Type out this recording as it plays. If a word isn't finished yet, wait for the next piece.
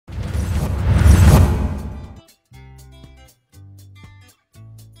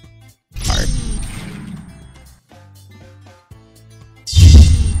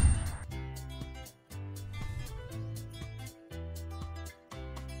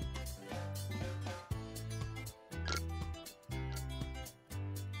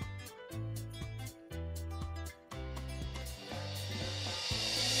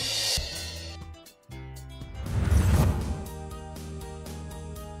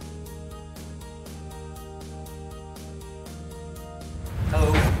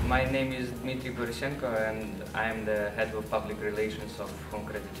Hello, my name is Dmitry Borisenko and I am the head of public relations of Home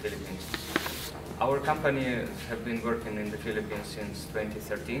Credit Philippines. Our company have been working in the Philippines since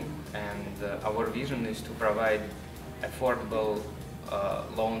 2013 and our vision is to provide affordable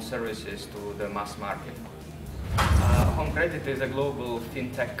loan services to the mass market. Home Credit is a global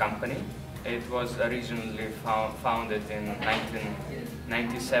fintech company. It was originally founded in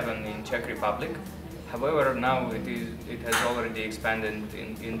 1997 in Czech Republic. However, now it has already expanded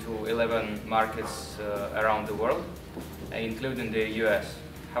into 11 markets around the world, including the US.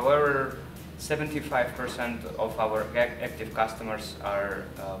 However, 75% of our active customers are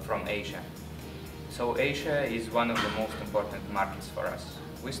from Asia. So Asia is one of the most important markets for us.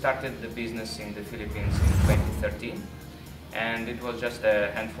 We started the business in the Philippines in 2013, and it was just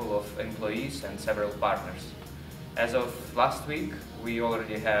a handful of employees and several partners. As of last week, we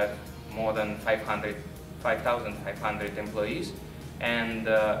already have more than 5,500 employees and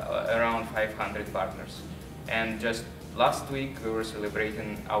around 500 partners. And just last week, we were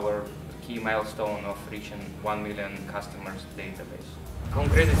celebrating our key milestone of reaching 1 million customers database. Home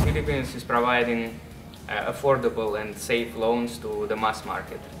Credit Philippines is providing affordable and safe loans to the mass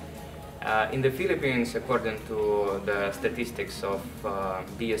market. In the Philippines, according to the statistics of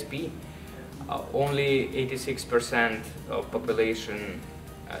BSP, only 86% of population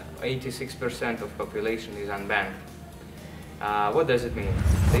is unbanked. What does it mean?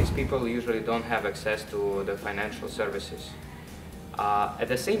 These people usually don't have access to the financial services. At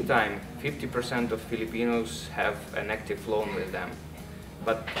the same time, 50% of Filipinos have an active loan with them.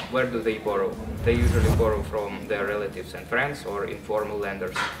 But where do they borrow? They usually borrow from their relatives and friends or informal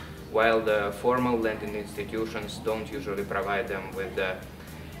lenders, while the formal lending institutions don't usually provide them with the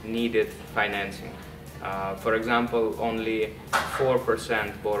needed financing. For example, only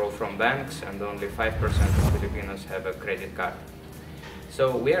 4% borrow from banks and only 5% of Filipinos have a credit card.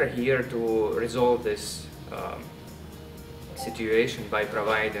 So we are here to resolve this situation by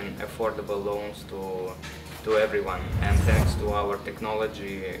providing affordable loans to everyone, and thanks to our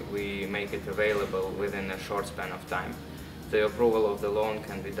technology we make it available within a short span of time. The approval of the loan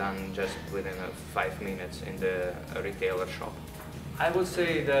can be done just within 5 minutes in the retailer shop. I would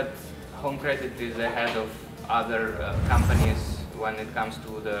say that Home Credit is ahead of other companies when it comes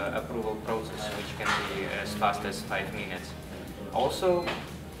to the approval process, which can be as fast as 5 minutes. Also,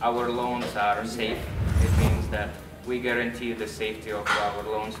 our loans are safe. It means that we guarantee the safety of our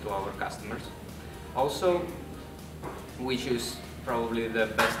loans to our customers. Also, we choose probably the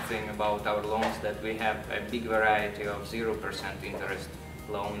best thing about our loans, that we have a big variety of 0% interest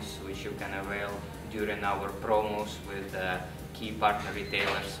loans which you can avail during our promos with key partner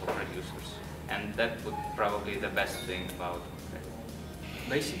retailers or producers. And that would probably the best thing about it.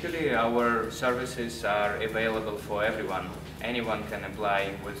 Basically, our services are available for everyone. Anyone can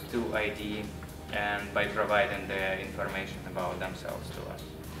apply with 2ID and by providing the information about themselves to us.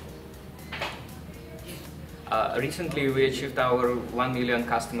 Recently we achieved our 1 million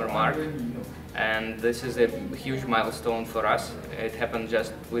customer mark, and this is a huge milestone for us. It happened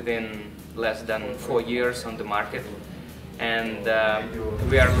just within less than 4 years on the market, and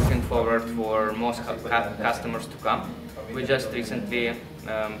we are looking forward for most customers to come. We just recently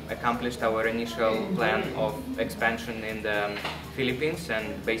accomplished our initial plan of expansion in the Philippines,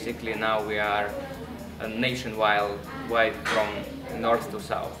 and basically now we are nationwide from north to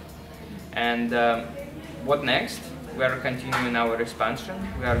south. And what next? We are continuing our expansion.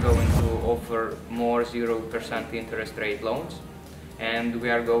 We are going to offer more 0% interest rate loans, and we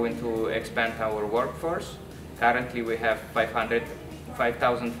are going to expand our workforce. Currently we have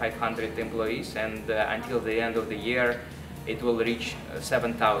 5,500 employees, and until the end of the year it will reach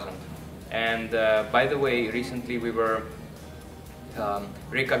 7,000. And by the way, recently we were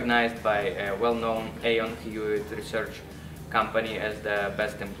recognized by a well-known Aon Hewitt research company as the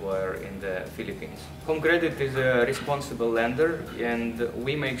best employer in the Philippines. Home Credit is a responsible lender, and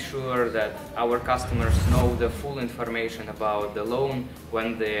we make sure that our customers know the full information about the loan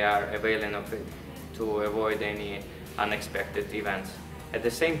when they are availing of it, to avoid any unexpected events. At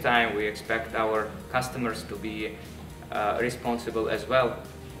the same time, we expect our customers to be responsible as well,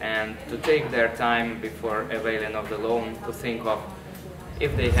 and to take their time before availing of the loan, to think of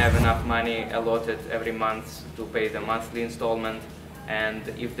if they have enough money allotted every month to pay the monthly installment, and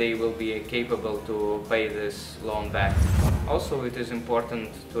if they will be capable to pay this loan back. Also, it is important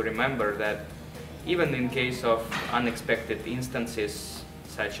to remember that even in case of unexpected instances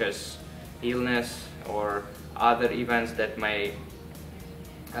such as illness or other events that may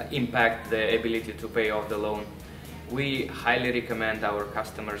impact the ability to pay off the loan, We highly recommend our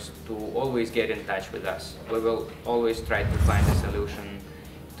customers to always get in touch with us. We will always try to find a solution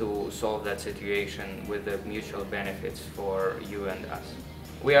to solve that situation with the mutual benefits for you and us.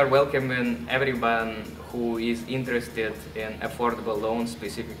 We are welcoming everyone who is interested in affordable loans,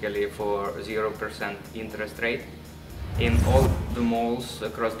 specifically for 0% interest rate, in all the malls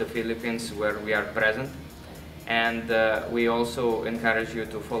across the Philippines where we are present. And we also encourage you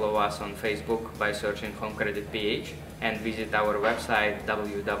to follow us on Facebook by searching Home Credit PH and visit our website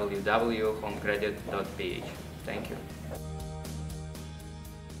www.homecredit.ph. Thank you.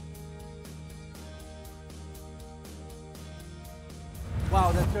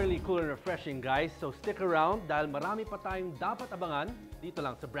 Wow, that's really cool and refreshing, guys. So stick around dahil marami pa tayong dapat abangan dito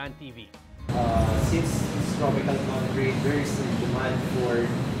lang sa Brand TV. Since it's tropical country, there is a demand for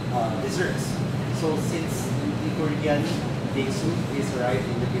desserts. So since the Korean bingsu is arrived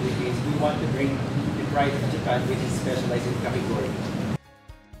in the Philippines, we want to bring the pride of Japan, which is specialized in kakigori.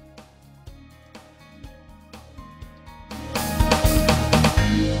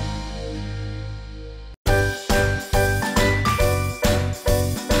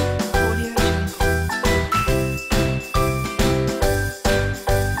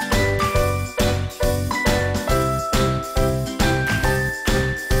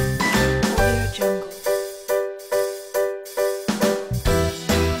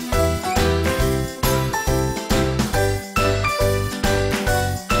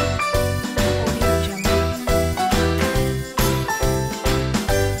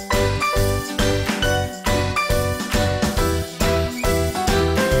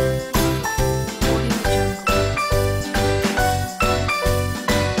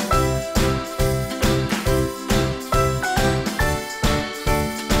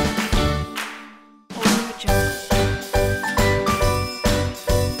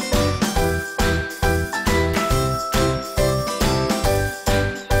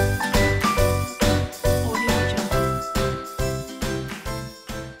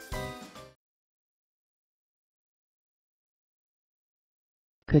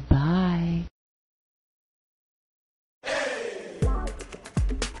 Goodbye.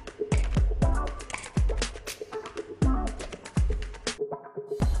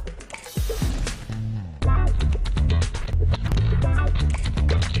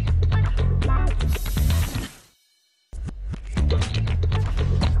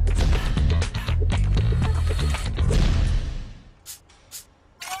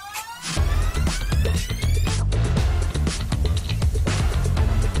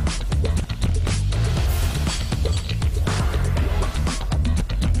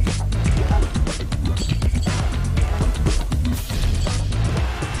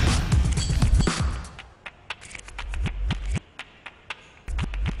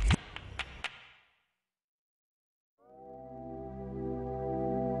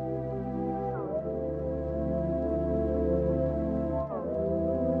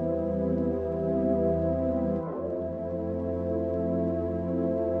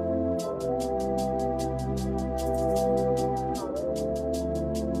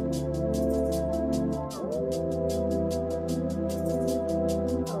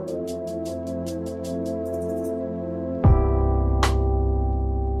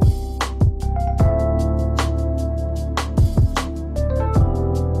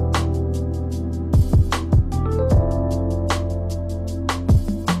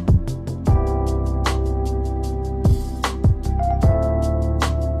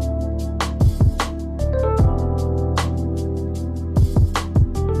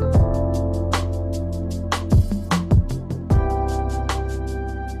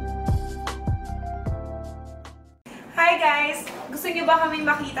 Hi guys! Gusto niyo ba kaming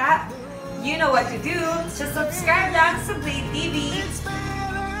makita? You know what to do. Just subscribe lang sa Blade TV.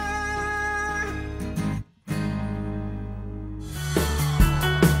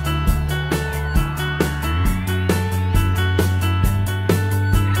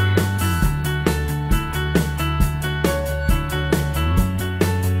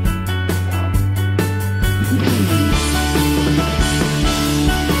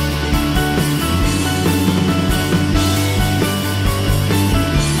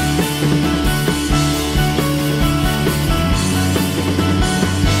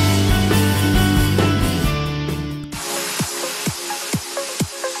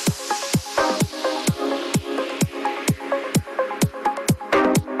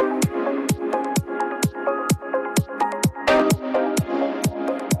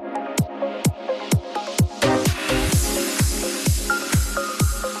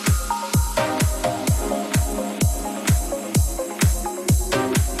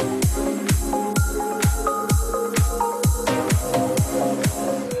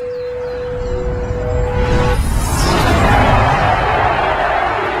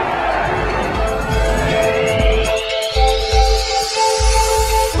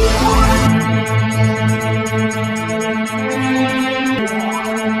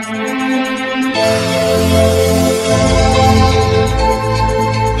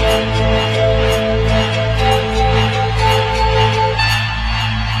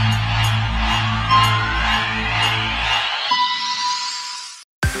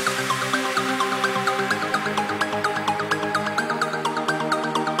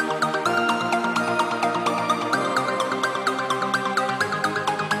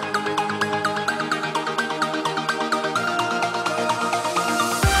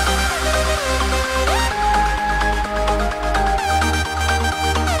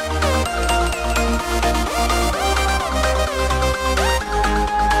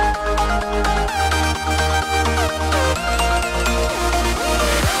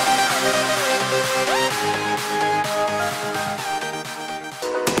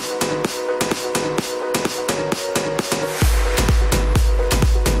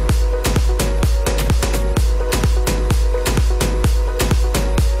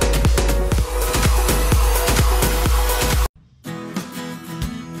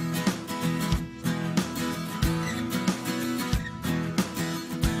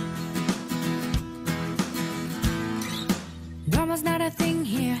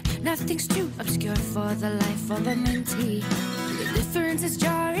 Nothing's too obscure for the life of a mentee. The difference is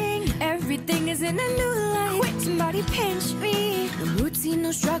jarring. Everything is in a new light. Quick, somebody pinch me. No routine,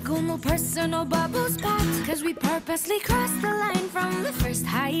 no struggle, no personal bubbles popped. Cause we purposely crossed the line from the first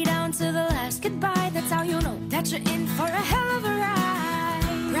high down to the last goodbye. That's how you know that you're in for a hell of a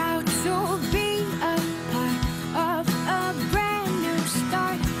ride. Proud to be a part of a